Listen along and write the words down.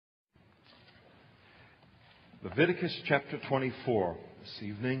Leviticus chapter 24 this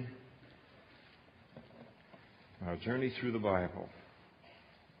evening. Our journey through the Bible.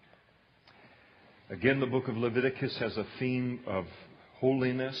 Again, the book of Leviticus has a theme of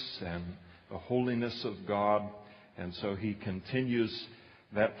holiness and the holiness of God. And so he continues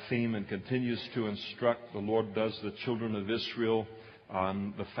that theme and continues to instruct, the Lord does, the children of Israel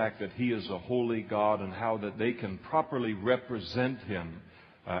on the fact that He is a holy God and how that they can properly represent Him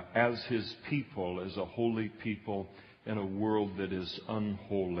as His people, as a holy people in a world that is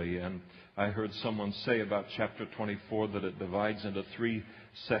unholy. And I heard someone say about chapter 24 that it divides into three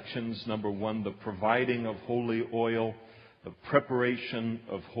sections. Number one, the providing of holy oil, the preparation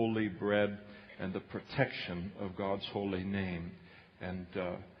of holy bread, and the protection of God's holy name. And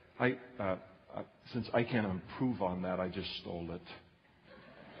since I can't improve on that, I just stole it.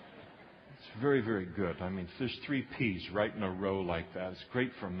 It's very, very good. I mean, there's 3 P's right in a row like that. It's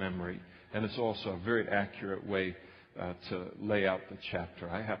great for memory, and it's also a very accurate way to lay out the chapter.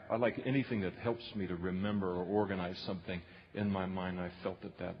 I like anything that helps me to remember or organize something in my mind. I felt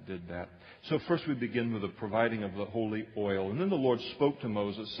that did that. So first we begin with the providing of the holy oil. And then the Lord spoke to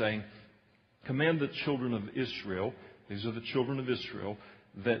Moses, saying, command the children of Israel, these are the children of Israel,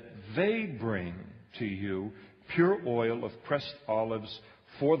 that they bring to you pure oil of pressed olives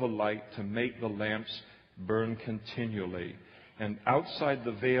for the light, to make the lamps burn continually. And outside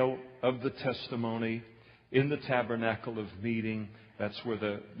the veil of the testimony, in the tabernacle of meeting, that's where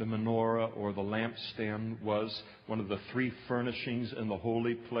the menorah or the lampstand was, one of the 3 furnishings in the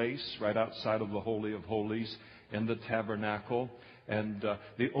holy place, right outside of the Holy of Holies in the tabernacle. And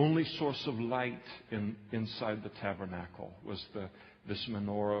the only source of light inside the tabernacle was this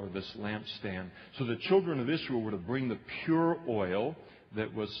menorah or this lampstand. So the children of Israel were to bring the pure oil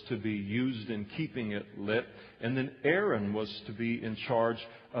that was to be used in keeping it lit. And then Aaron was to be in charge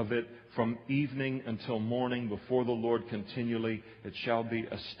of it from evening until morning before the Lord continually. It shall be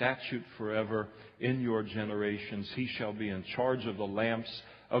a statute forever in your generations. He shall be in charge of the lamps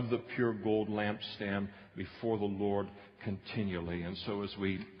of the pure gold lampstand before the Lord continually. And so as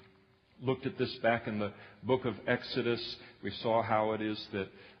we looked at this back in the book of Exodus, we saw how it is that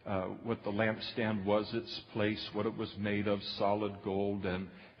what the lampstand was, its place, what it was made of, solid gold, and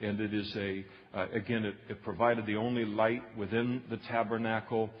it is again, it provided the only light within the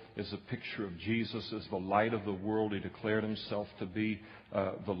tabernacle. Is a picture of Jesus as the light of the world. He declared Himself to be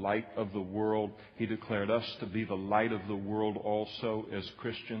the light of the world. He declared us to be the light of the world also as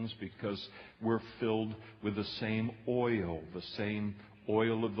Christians, because we're filled with the same oil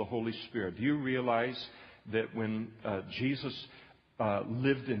of the Holy Spirit. Do you realize that when Jesus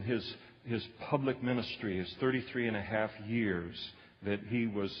lived in his public ministry, his 33 and a half years that He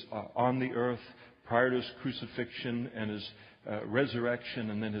was on the earth prior to His crucifixion and His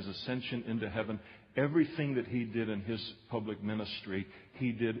resurrection and then His ascension into heaven, everything that He did in His public ministry,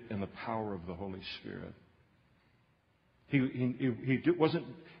 He did in the power of the Holy Spirit.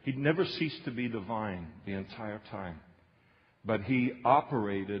 He never ceased to be divine the entire time, but He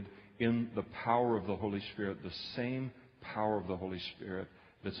operated in the power of the Holy Spirit, the same power of the Holy Spirit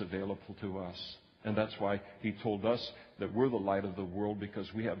that's available to us. And that's why He told us that we're the light of the world,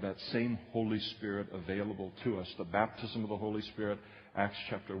 because we have that same Holy Spirit available to us. The baptism of the Holy Spirit, Acts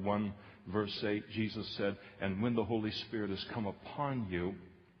chapter 1, verse 8, Jesus said, and when the Holy Spirit has come upon you,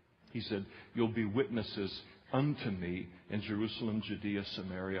 He said, you'll be witnesses unto me in Jerusalem, Judea,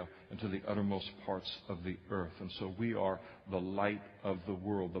 Samaria, and to the uttermost parts of the earth. And so we are the light of the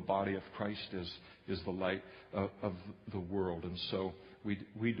world. The body of Christ is the light of the world. And so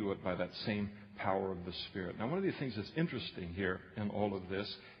we do it by that same power of the Spirit. Now, one of the things that's interesting here in all of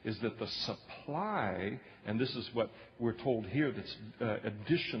this is that the supply, and this is what we're told here that's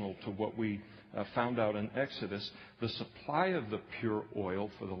additional to what we found out in Exodus, the supply of the pure oil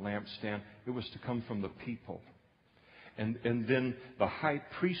for the lampstand, it was to come from the people. And then the high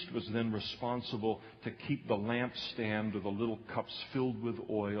priest was then responsible to keep the lampstand or the little cups filled with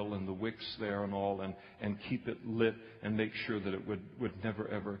oil and the wicks there and all, and keep it lit and make sure that it would never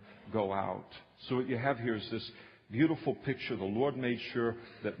ever go out. So what you have here is this beautiful picture. The Lord made sure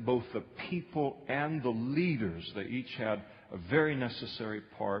that both the people and the leaders, they each had a very necessary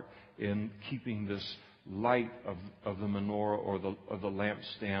part in keeping this light of the menorah or of the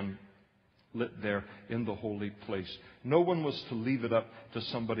lampstand lit there in the holy place. No one was to leave it up to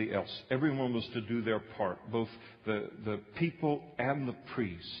somebody else. Everyone was to do their part, both the people and the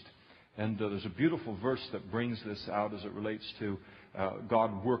priest. And there's a beautiful verse that brings this out as it relates to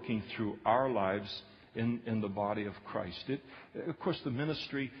God working through our lives in the body of Christ. Of course, the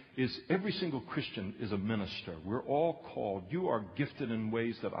ministry is, every single Christian is a minister. We're all called. You are gifted in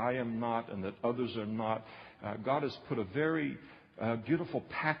ways that I am not and that others are not. God has put a very beautiful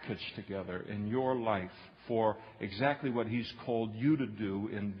package together in your life for exactly what He's called you to do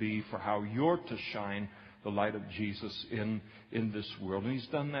and be, for how you're to shine the light of Jesus in this world. And He's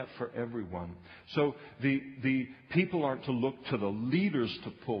done that for everyone. So the people aren't to look to the leaders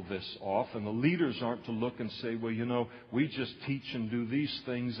to pull this off, and the leaders aren't to look and say, well, you know, we just teach and do these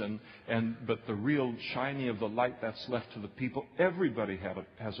things, but the real shining of the light that's left to the people. Everybody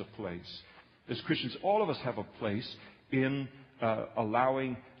has a place. As Christians, all of us have a place in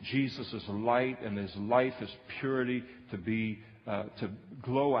allowing Jesus' light and His life, His purity to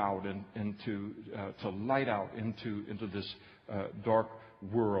glow out and to light out into this dark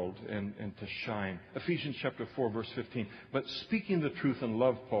world and to shine. Ephesians chapter 4, verse 15. But speaking the truth in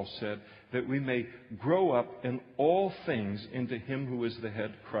love, Paul said, that we may grow up in all things into Him who is the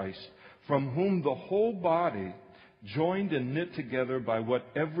head, Christ, from whom the whole body, joined and knit together by what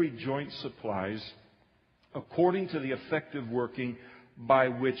every joint supplies, according to the effective working by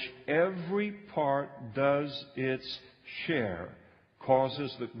which every part does its share,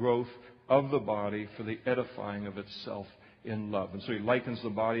 causes the growth of the body for the edifying of itself in love. And so he likens the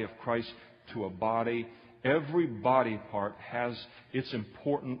body of Christ to a body. Every body part has its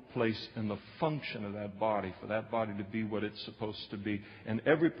important place in the function of that body, for that body to be what it's supposed to be. And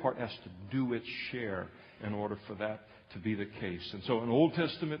every part has to do its share in order for that to be the case. And so an Old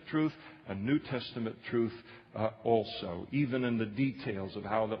Testament truth, a New Testament truth also, even in the details of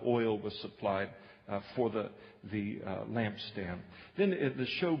how the oil was supplied for the lampstand. Then the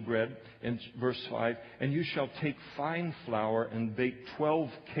showbread in verse 5, and you shall take fine flour and bake 12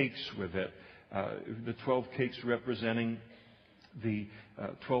 cakes with it. The 12 cakes representing the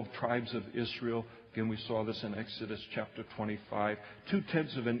 12 tribes of Israel. Again, we saw this in Exodus chapter 25.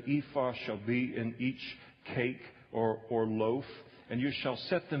 2/10 of an ephah shall be in each cake or loaf, and you shall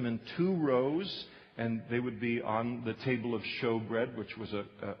set them in 2 rows, and they would be on the table of showbread, which was a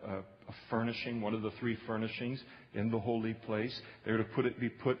furnishing, one of the 3 furnishings in the holy place. They were to be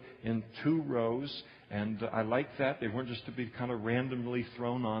put in 2 rows, and I like that. They weren't just to be kind of randomly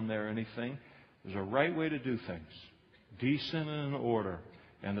thrown on there or anything. There's a right way to do things, decent and in order,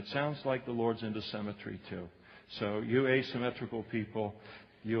 and it sounds like the Lord's into symmetry too. So you asymmetrical people,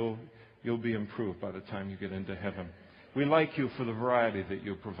 you'll be improved by the time you get into heaven. We like you for the variety that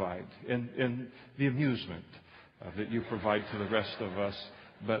you provide and the amusement that you provide to the rest of us.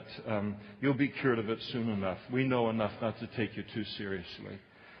 But you'll be cured of it soon enough. We know enough not to take you too seriously.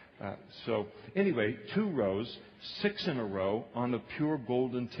 So anyway, 2 rows, 6 in a row, on the pure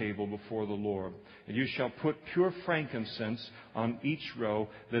golden table before the Lord. And you shall put pure frankincense on each row,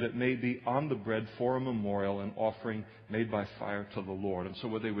 that it may be on the bread for a memorial, an offering made by fire to the Lord. And so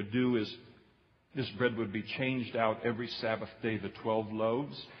what they would do is, this bread would be changed out every Sabbath day, the 12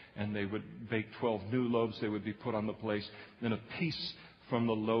 loaves, and they would bake 12 new loaves. They would be put on the place. Then a piece from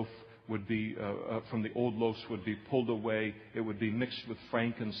the loaf would be, from the old loaves would be pulled away. It would be mixed with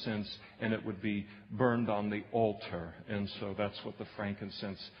frankincense, and it would be burned on the altar. And so that's what the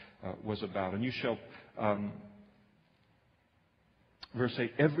frankincense was about. And you shall, verse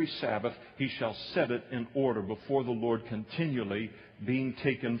 8, every Sabbath he shall set it in order before the Lord continually, being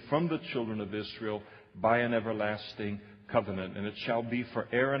taken from the children of Israel by an everlasting covenant. And it shall be for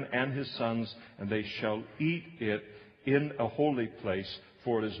Aaron and his sons, and they shall eat it in a holy place,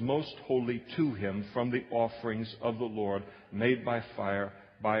 for it is most holy to him, from the offerings of the Lord, made by fire,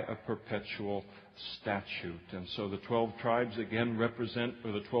 by a perpetual statute. And so the 12 tribes again represent,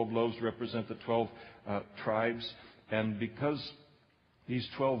 or the 12 loaves represent the 12 tribes. And because these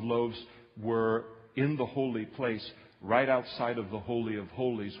 12 loaves were in the holy place, right outside of the Holy of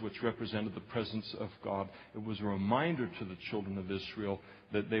Holies, which represented the presence of God, it was a reminder to the children of Israel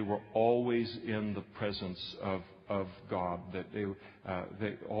that they were always in the presence of God, that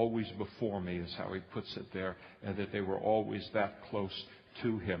they always before me, is how he puts it there, and that they were always that close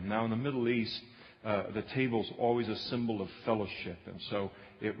to him. Now in the Middle East, the table's always a symbol of fellowship, and so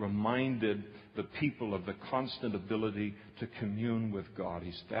it reminded the people of the constant ability to commune with God.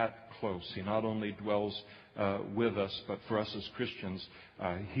 He's that close. He not only dwells with us, but for us as Christians,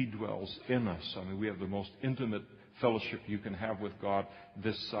 he dwells in us. I mean, we have the most intimate fellowship you can have with God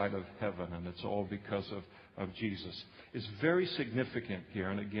this side of heaven, and it's all because of Jesus. It's very significant here,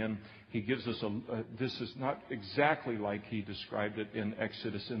 and again, he gives us this is not exactly like he described it in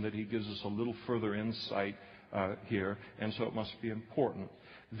Exodus, in that he gives us a little further insight here, and so it must be important.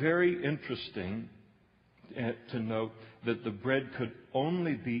 Very interesting to note that the bread could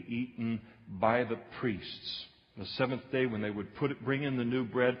only be eaten by the priests. The seventh day, when they would bring in the new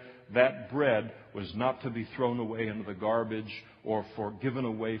bread, that bread was not to be thrown away into the garbage or given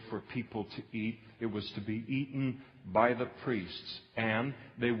away for people to eat. It was to be eaten by the priests. And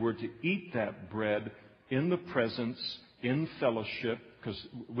they were to eat that bread in the presence, in fellowship, because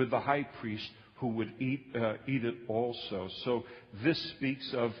with the high priest who would eat it also. So this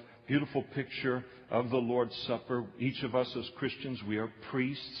speaks of beautiful picture of the Lord's Supper. Each of us as Christians, we are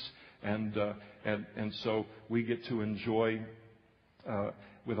priests, and so we get to enjoy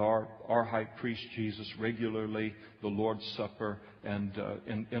with our high priest Jesus regularly the Lord's Supper. And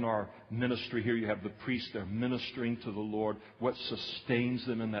in our ministry here, you have the priests. They're ministering to the Lord. What sustains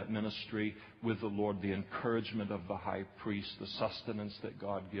them in that ministry with the Lord? The encouragement of the high priest, the sustenance that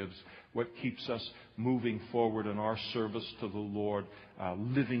God gives. What keeps us moving forward in our service to the Lord,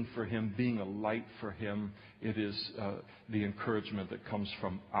 living for Him, being a light for Him. It is the encouragement that comes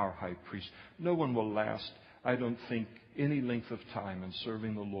from our high priest. No one will last, I don't think, any length of time in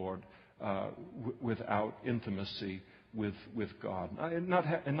serving the Lord without intimacy with God, and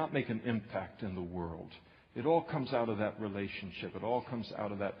not make an impact in the world. It all comes out of that relationship. It all comes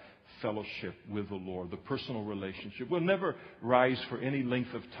out of that fellowship with the Lord, the personal relationship. We'll never rise for any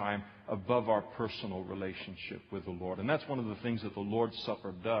length of time above our personal relationship with the Lord. And that's one of the things that the Lord's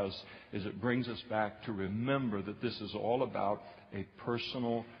Supper does, is it brings us back to remember that this is all about a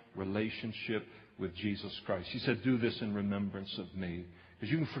personal relationship with Jesus Christ. He said, do this in remembrance of me.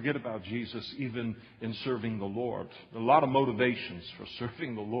 Because you can forget about Jesus even in serving the Lord. There are a lot of motivations for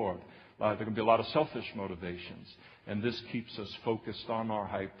serving the Lord. There can be a lot of selfish motivations. And this keeps us focused on our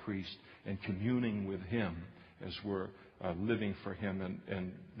high priest and communing with Him as we're living for Him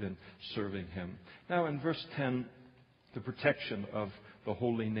and then serving Him. Now in verse 10, the protection of the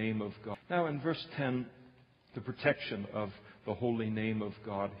holy name of God. Now in verse 10, the protection of the holy name of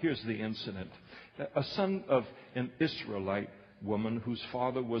God. Here's the incident. A son of an Israelite woman whose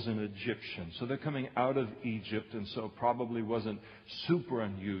father was an Egyptian. So they're coming out of Egypt, and so probably wasn't super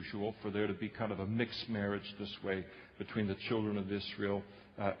unusual for there to be kind of a mixed marriage this way between the children of Israel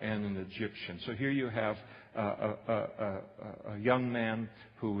and an Egyptian. So here you have a young man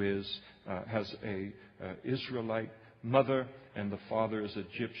who has a Israelite mother, and the father is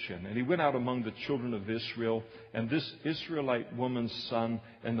Egyptian. And he went out among the children of Israel, and this Israelite woman's son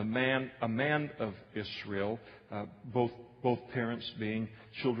and a man of Israel, both parents being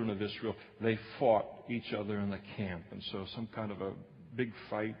children of Israel, they fought each other in the camp. And so some kind of a big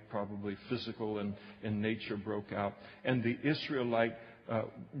fight, probably physical in nature, broke out. And the Israelite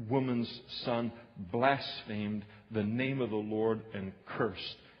woman's son blasphemed the name of the Lord and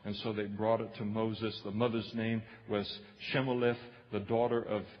cursed. And so they brought it to Moses. The mother's name was Shemelith, the daughter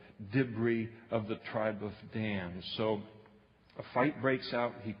of Dibri of the tribe of Dan. So a fight breaks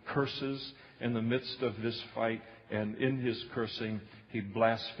out. He curses in the midst of this fight. And in his cursing, he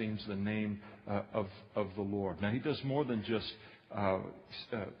blasphemes the name of the Lord. Now, he does more than just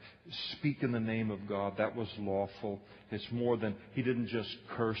speak in the name of God. That was lawful. It's more than, he didn't just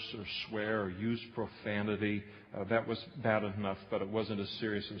curse or swear or use profanity. That was bad enough, but it wasn't as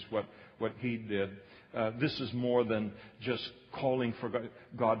serious as what he did. This is more than just calling for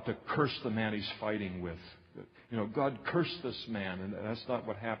God to curse the man he's fighting with. You know, God cursed this man, and that's not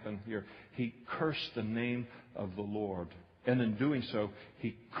what happened here. He cursed the name of the Lord. And in doing so,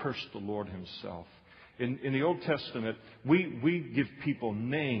 he cursed the Lord Himself. In the Old Testament, we give people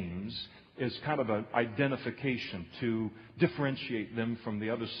names as kind of an identification to differentiate them from the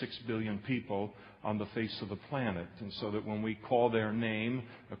other 6 billion people on the face of the planet. And so that when we call their name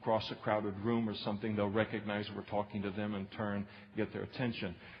across a crowded room or something, they'll recognize we're talking to them and turn, get their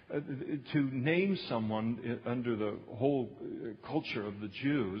attention. To name someone under the whole culture of the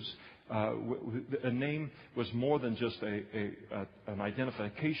Jews, a name was more than just an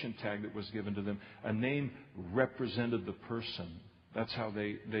identification tag that was given to them. A name represented the person. That's how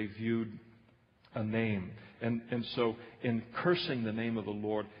they viewed a name. And so in cursing the name of the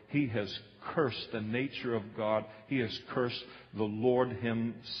Lord, he has cursed the nature of God. He has cursed the Lord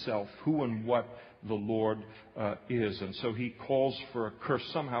Himself, who and what the Lord is. And so he calls for a curse,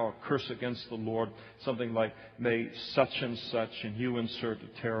 somehow a curse against the Lord, something like, may such and such, and you insert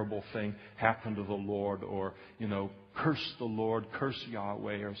a terrible thing, happen to the Lord, or, curse the Lord, curse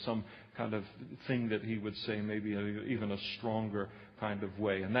Yahweh, or some kind of thing that he would say, maybe even a stronger kind of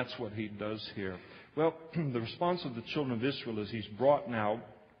way. And that's what he does here. Well, the response of the children of Israel is he's brought now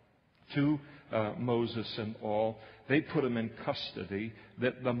to Moses and all. They put him in custody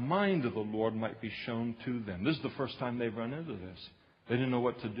that the mind of the Lord might be shown to them. This is the first time they've run into this. They didn't know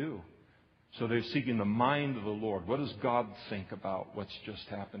what to do. So they're seeking the mind of the Lord. What does God think about what's just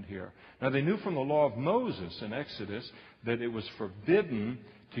happened here? Now they knew from the law of Moses in Exodus that it was forbidden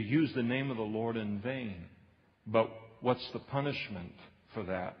to use the name of the Lord in vain. But what's the punishment for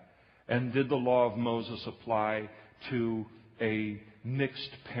that? And did the law of Moses apply to a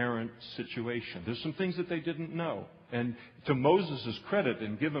mixed parent situation? There's some things that they didn't know. And to Moses' credit,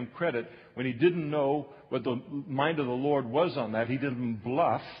 and give him credit, when he didn't know what the mind of the Lord was on that, he didn't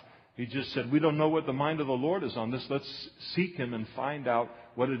bluff. He just said, we don't know what the mind of the Lord is on this. Let's seek Him and find out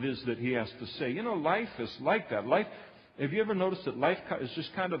what it is that He has to say. You know, life is like that. Life, have you ever noticed that life is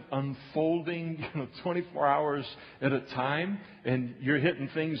just kind of unfolding, 24 hours at a time? And you're hitting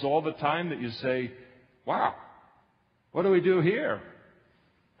things all the time that you say, wow, what do we do here?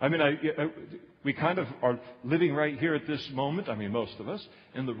 I mean, we kind of are living right here at this moment. I mean, most of us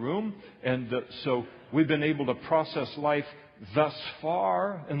in the room. And so we've been able to process life thus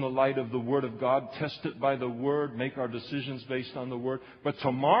far in the light of the Word of God, test it by the Word, make our decisions based on the Word. But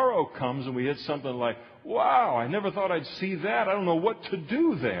tomorrow comes and we hit something like, wow, I never thought I'd see that. I don't know what to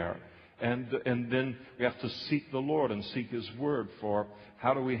do there. And then we have to seek the Lord and seek His Word for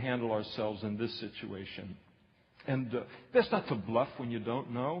how do we handle ourselves in this situation. And best not to bluff when you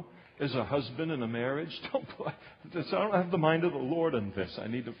don't know. As a husband in a marriage, don't bluff. I don't have the mind of the Lord in this. I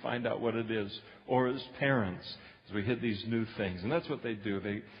need to find out what it is. Or as parents, as we hit these new things. And that's what they do.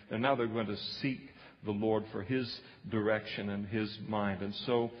 Now they're going to seek the Lord for His direction and His mind. And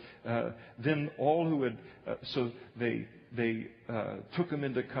so then all who had, so they took him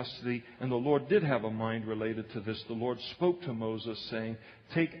into custody, and the Lord did have a mind related to this. The Lord spoke to Moses, saying,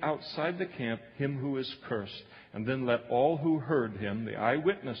 take outside the camp him who is cursed, and then let all who heard him, the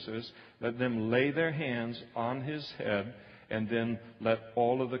eyewitnesses, let them lay their hands on his head, and then let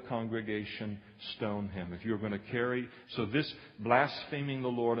all of the congregation stone him. If you're going to carry, so this blaspheming the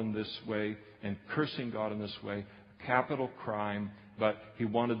Lord in this way and cursing God in this way, a capital crime, but he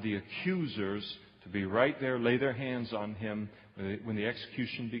wanted the accusers to be right there, lay their hands on him when the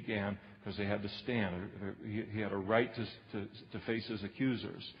execution began, because they had to stand. He had a right to face his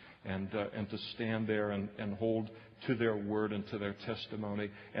accusers and to stand there and hold to their word and to their testimony,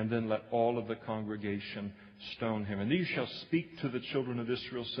 and then let all of the congregation stone him. And you shall speak to the children of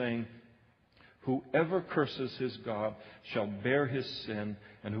Israel, saying, whoever curses his God shall bear his sin,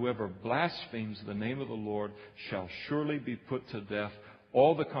 and whoever blasphemes the name of the Lord shall surely be put to death.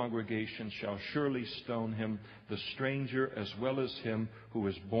 All the congregation shall surely stone him, the stranger as well as him who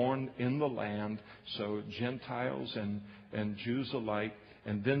is born in the land, so Gentiles and Jews alike.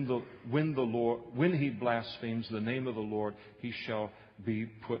 And then when he blasphemes the name of the Lord, he shall be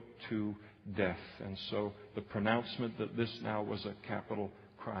put to death. And so the pronouncement that this now was a capital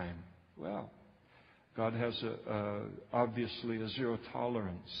crime. Well, God has obviously a zero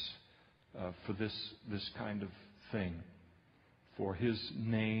tolerance for this kind of thing, for His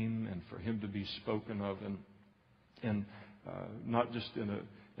name and for Him to be spoken of, and not just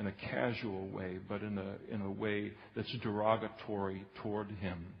in a casual way, but in a way that's derogatory toward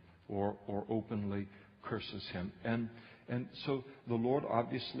Him or openly curses Him. And so the Lord,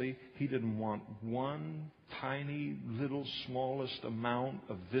 obviously, He didn't want one tiny little smallest amount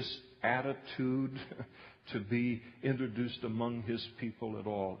of this attitude to be introduced among His people at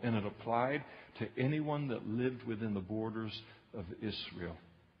all. And it applied to anyone that lived within the borders of Israel.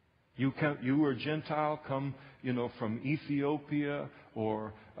 You were a Gentile, come, from Ethiopia,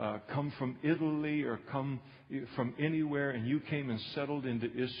 or come from Italy, or come from anywhere, and you came and settled into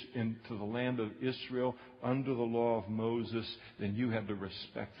the land of Israel under the law of Moses, then you had to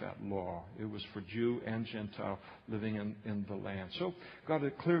respect that law. It was for Jew and Gentile living in the land. So God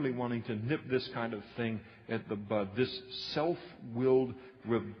is clearly wanting to nip this kind of thing at the bud. This self-willed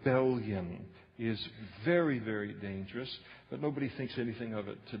rebellion is very, very dangerous, but nobody thinks anything of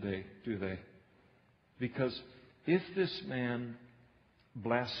it today, do they? Because if this man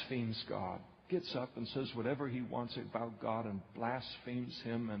blasphemes God, gets up and says whatever he wants about God and blasphemes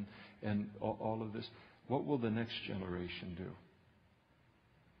Him and all of this, what will the next generation do?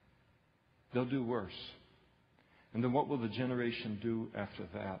 They'll do worse. And then what will the generation do after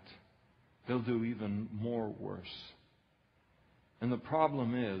that? They'll do even more worse. And the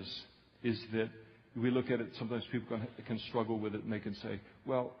problem is that we look at it, sometimes people can struggle with it, and they can say,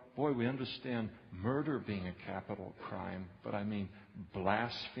 well, boy, we understand murder being a capital crime, but I mean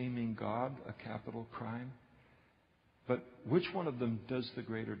blaspheming God a capital crime? But which one of them does the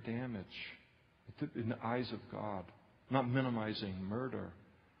greater damage in the eyes of God? Not minimizing murder,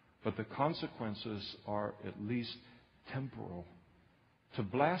 but the consequences are at least temporal. To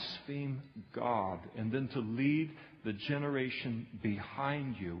blaspheme God and then to lead the generation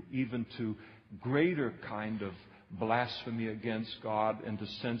behind you, even to greater kind of blasphemy against God and to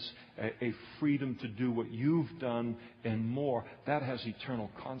sense a freedom to do what you've done and more, that has eternal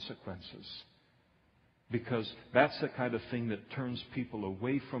consequences. Because that's the kind of thing that turns people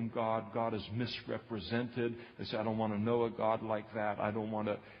away from God. God is misrepresented. They say, I don't want to know a God like that. I don't want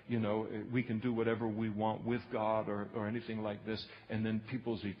to, we can do whatever we want with God or anything like this. And then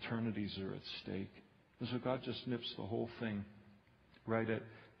people's eternities are at stake. And so God just nips the whole thing right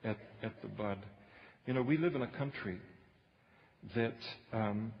at the bud. We live in a country that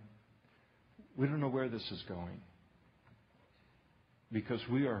we don't know where this is going. Because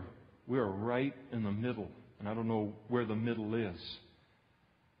we are right in the middle, and I don't know where the middle is.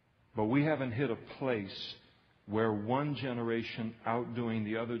 But we haven't hit a place where one generation outdoing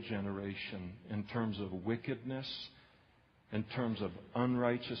the other generation in terms of wickedness, in terms of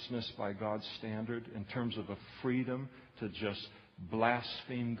unrighteousness by God's standard, in terms of a freedom to just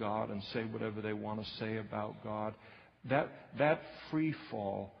blaspheme God and say whatever they want to say about God. That free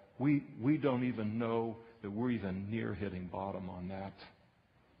fall, we don't even know that we're even near hitting bottom on that.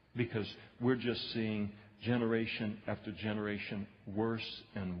 Because we're just seeing generation after generation worse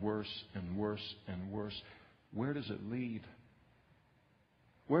and worse and worse and worse. Where does it lead?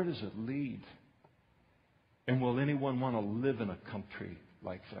 Where does it lead? And will anyone want to live in a country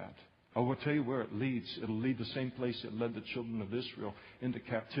like that? I will tell you where it leads. It'll lead the same place it led the children of Israel into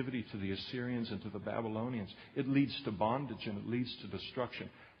captivity to the Assyrians and to the Babylonians. It leads to bondage and it leads to destruction.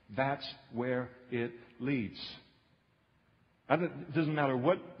 That's where it leads. It doesn't matter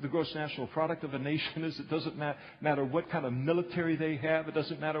what the gross national product of a nation is. It doesn't matter what kind of military they have. It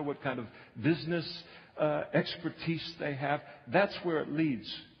doesn't matter what kind of business expertise they have. That's where it leads.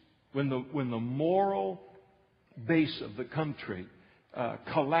 When the moral base of the country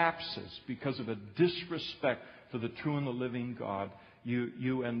collapses because of a disrespect for the true and the living God,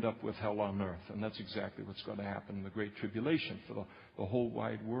 you end up with hell on earth. And that's exactly what's going to happen in the Great Tribulation for the whole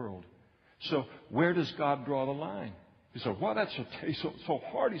wide world. So where does God draw the line? You say, wow, that's so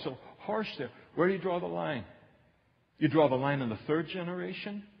hard. He's so harsh there. Where do you draw the line? You draw the line in the third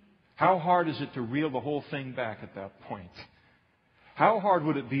generation? How hard is it to reel the whole thing back at that point? How hard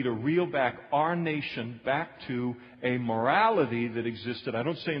would it be to reel back our nation back to a morality that existed? I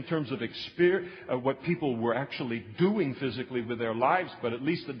don't say in terms of what people were actually doing physically with their lives, but at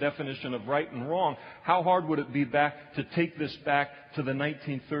least the definition of right and wrong. How hard would it be to take this back to the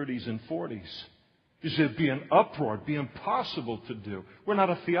 1930s and 40s? You say it'd be an uproar. It'd be impossible to do. We're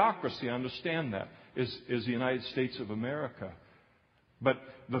not a theocracy. I understand that, is the United States of America. But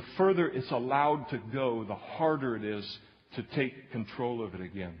the further it's allowed to go, the harder it is to take control of it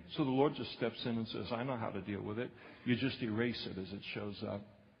again. So the Lord just steps in and says, I know how to deal with it. You just erase it as it shows up.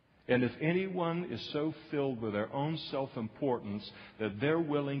 And if anyone is so filled with their own self-importance that they're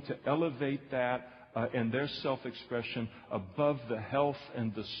willing to elevate that and their self-expression above the health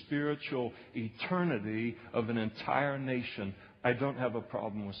and the spiritual eternity of an entire nation, I don't have a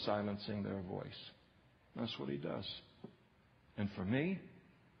problem with silencing their voice. That's what He does. And for me,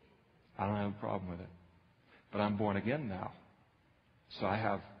 I don't have a problem with it. But I'm born again now. So I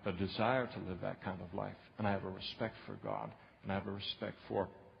have a desire to live that kind of life. And I have a respect for God. And I have a respect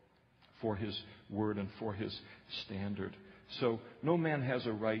for His Word and for His standard. So no man has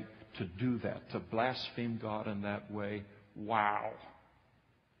a right to do that, to blaspheme God in that way. Wow.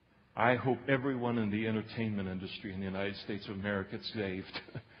 I hope everyone in the entertainment industry in the United States of America gets saved.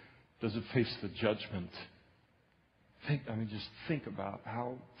 Doesn't face the judgment. Just think about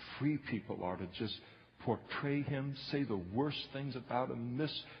how free people are to just portray Him, say the worst things about Him,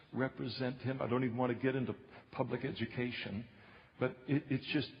 misrepresent Him. I don't even want to get into public education, but it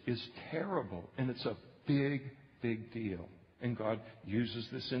just is terrible, and it's a big, big deal. And God uses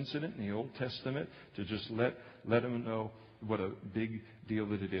this incident in the Old Testament to just let Him know what a big deal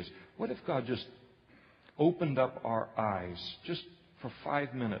that it is. What if God just opened up our eyes just for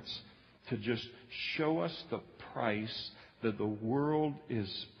 5 minutes to just show us the price that the world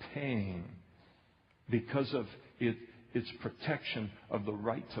is paying because of its protection of the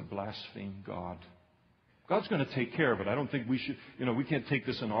right to blaspheme God? God's going to take care of it. I don't think we should, we can't take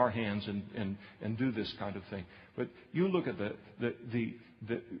this in our hands and do this kind of thing. But you look at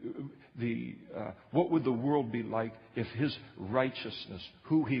what would the world be like if His righteousness,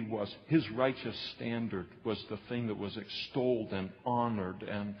 who He was, His righteous standard was the thing that was extolled and honored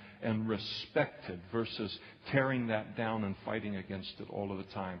and respected versus tearing that down and fighting against it all of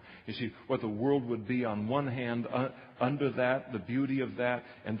the time. You see, what the world would be on one hand under that, the beauty of that,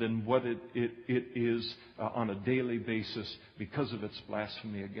 and then what it is on a daily basis because of its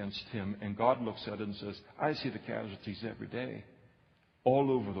blasphemy against Him. And God looks at it and says, I see the of casualties every day,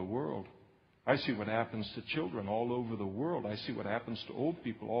 all over the world. I see what happens to children all over the world. I see what happens to old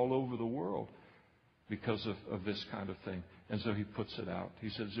people all over the world because of this kind of thing. And so he puts it out. He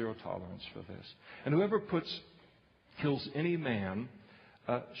says, zero tolerance for this. And whoever kills any man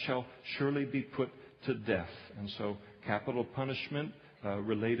shall surely be put to death. And so capital punishment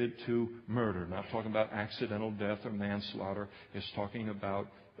related to murder. Not talking about accidental death or manslaughter. It's talking about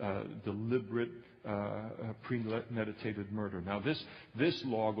deliberate, premeditated murder. Now, this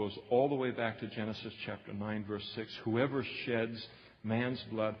law goes all the way back to Genesis chapter 9, verse 6. Whoever sheds man's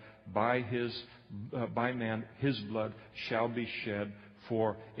blood, by man his blood shall be shed,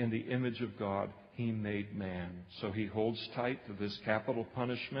 for in the image of God he made man. So he holds tight to this capital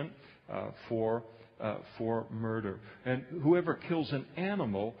punishment for murder. And whoever kills an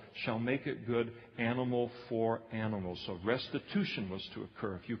animal shall make it good, animal for animal. So restitution was to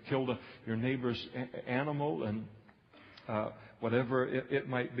occur. If you killed your neighbor's animal and whatever it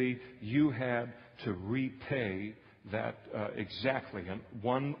might be, you had to repay that exactly. And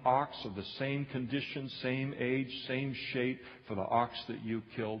one ox of the same condition, same age, same shape for the ox that you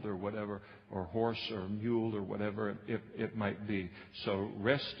killed or whatever, or horse or mule or whatever it might be. So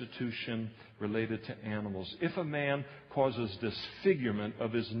restitution related to animals. If a man causes disfigurement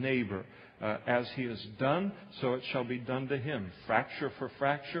of his neighbor, as he has done, so it shall be done to him. Fracture for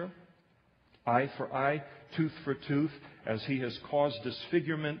fracture, eye for eye, tooth for tooth. As he has caused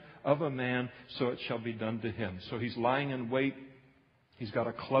disfigurement of a man, so it shall be done to him. So he's lying in wait. He's got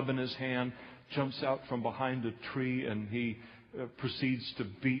a club in his hand, jumps out from behind a tree, and he proceeds to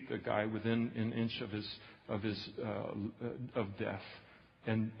beat a guy within an inch of death.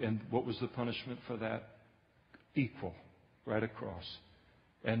 And what was the punishment for that? Equal, right across.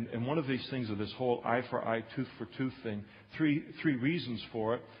 And one of these things of this whole eye for eye, tooth for tooth thing, three reasons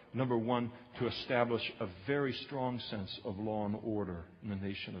for it. Number one, to establish a very strong sense of law and order in the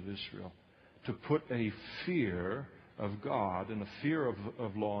nation of Israel. To put a fear of God and a fear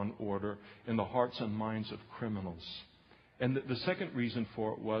of law and order in the hearts and minds of criminals. And the second reason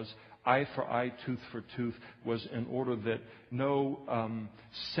for it was eye for eye, tooth for tooth, was in order that no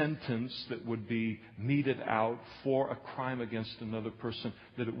sentence that would be meted out for a crime against another person,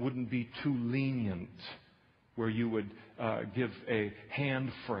 that it wouldn't be too lenient, where you would give a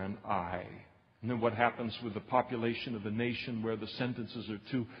hand for an eye. And then what happens with the population of the nation where the sentences are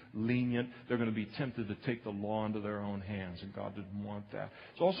too lenient? They're going to be tempted to take the law into their own hands, and God didn't want that.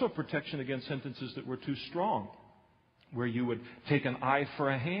 It's also a protection against sentences that were too strong, where you would take an eye for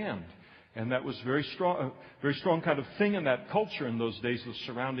a hand. And that was a very strong kind of thing in that culture in those days, the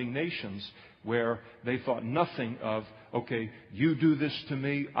surrounding nations, where they thought nothing of, okay, you do this to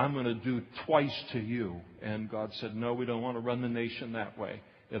me, I'm going to do twice to you. And God said, no, we don't want to run the nation that way.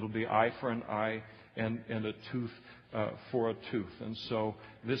 It'll be eye for an eye and a tooth for a tooth. And so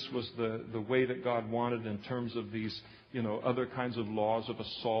this was the way that God wanted in terms of these, other kinds of laws of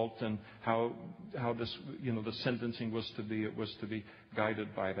assault, and how this, the sentencing was to be. It was to be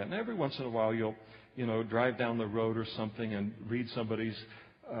guided by that. And every once in a while you'll, drive down the road or something and read somebody's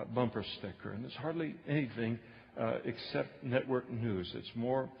bumper sticker. And it's hardly anything except network news. It's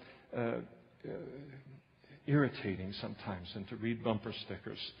more irritating sometimes than to read bumper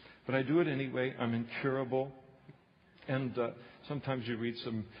stickers. But I do it anyway. I'm incurable. And sometimes you read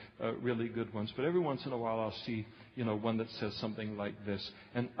some really good ones. But every once in a while I'll see, one that says something like this: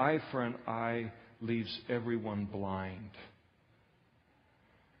 an eye for an eye leaves everyone blind.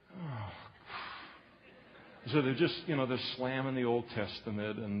 Oh. So they're just, they're slamming the Old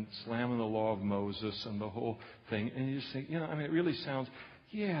Testament and slamming the law of Moses and the whole thing. And you just think, it really sounds,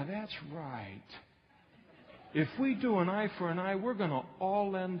 yeah, that's right. If we do an eye for an eye, we're going to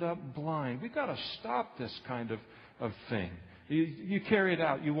all end up blind. We've got to stop this kind of thing. You carry it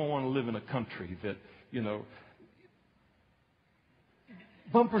out, you won't want to live in a country that,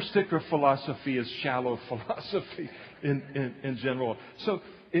 bumper sticker philosophy is shallow philosophy in general. So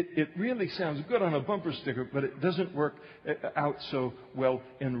it really sounds good on a bumper sticker, but it doesn't work out so well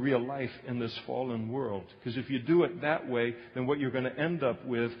in real life in this fallen world. Because if you do it that way, then what you're going to end up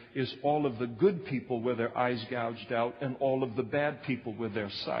with is all of the good people with their eyes gouged out and all of the bad people with their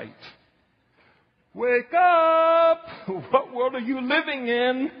sight. Wake up! What world are you living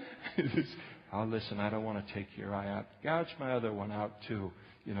in? Oh, listen, I don't want to take your eye out. Gouge my other one out too.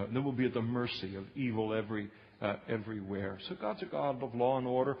 And then we'll be at the mercy of evil everywhere. So God's a God of law and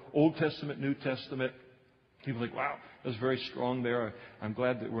order. Old Testament, New Testament. People think, wow, that's very strong there. I'm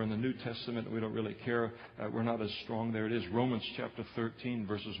glad that we're in the New Testament and we don't really care. We're not as strong there. It is. Romans chapter 13,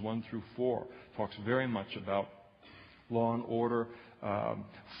 verses 1 through 4 talks very much about law and order.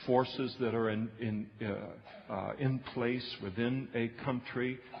 forces that are in place within a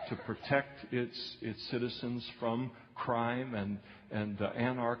country to protect its citizens from crime and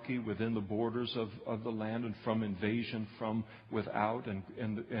anarchy within the borders of the land and from invasion from without.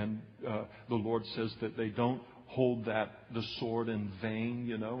 And the Lord says that they don't hold the sword in vain,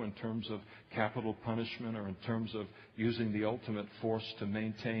 in terms of capital punishment or in terms of using the ultimate force to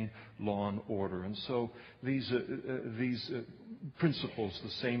maintain law and order. And so these principles, the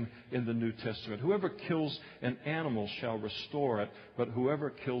same in the New Testament. Whoever kills an animal shall restore it, but whoever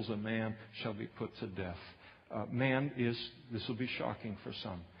kills a man shall be put to death. Man is, this will be shocking for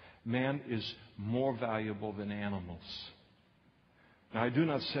some, man is more valuable than animals. Now, I do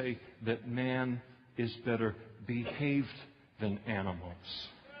not say that man is better behaved than animals.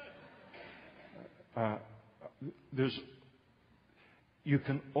 You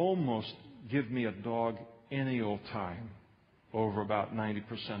can almost give me a dog any old time over about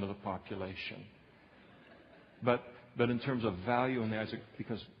 90% of the population. But in terms of value in the eyes of,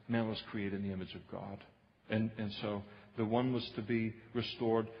 because man was created in the image of God. And so the one was to be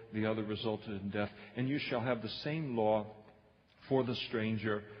restored, the other resulted in death. And you shall have the same law for the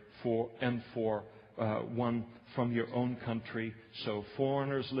stranger for one from your own country. So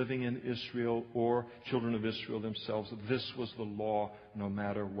foreigners living in Israel or children of Israel themselves, this was the law no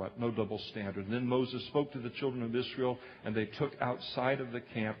matter what. No double standard. And then Moses spoke to the children of Israel, and they took outside of the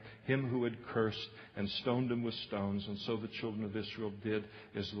camp him who had cursed and stoned him with stones. And so the children of Israel did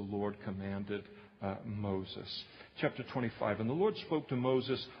as the Lord commanded Moses. Chapter 25. And the Lord spoke to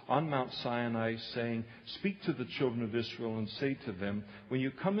Moses on Mount Sinai, saying, "Speak to the children of Israel and say to them, when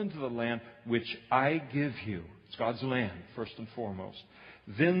you come into the land which I give you," it's God's land, first and foremost,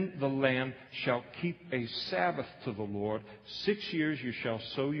 "then the land shall keep a Sabbath to the Lord. 6 years you shall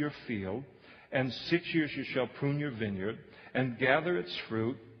sow your field, and 6 years you shall prune your vineyard, and gather its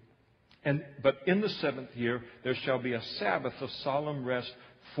fruit. But in the 7th year there shall be a Sabbath of solemn rest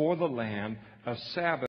for the land, a Sabbath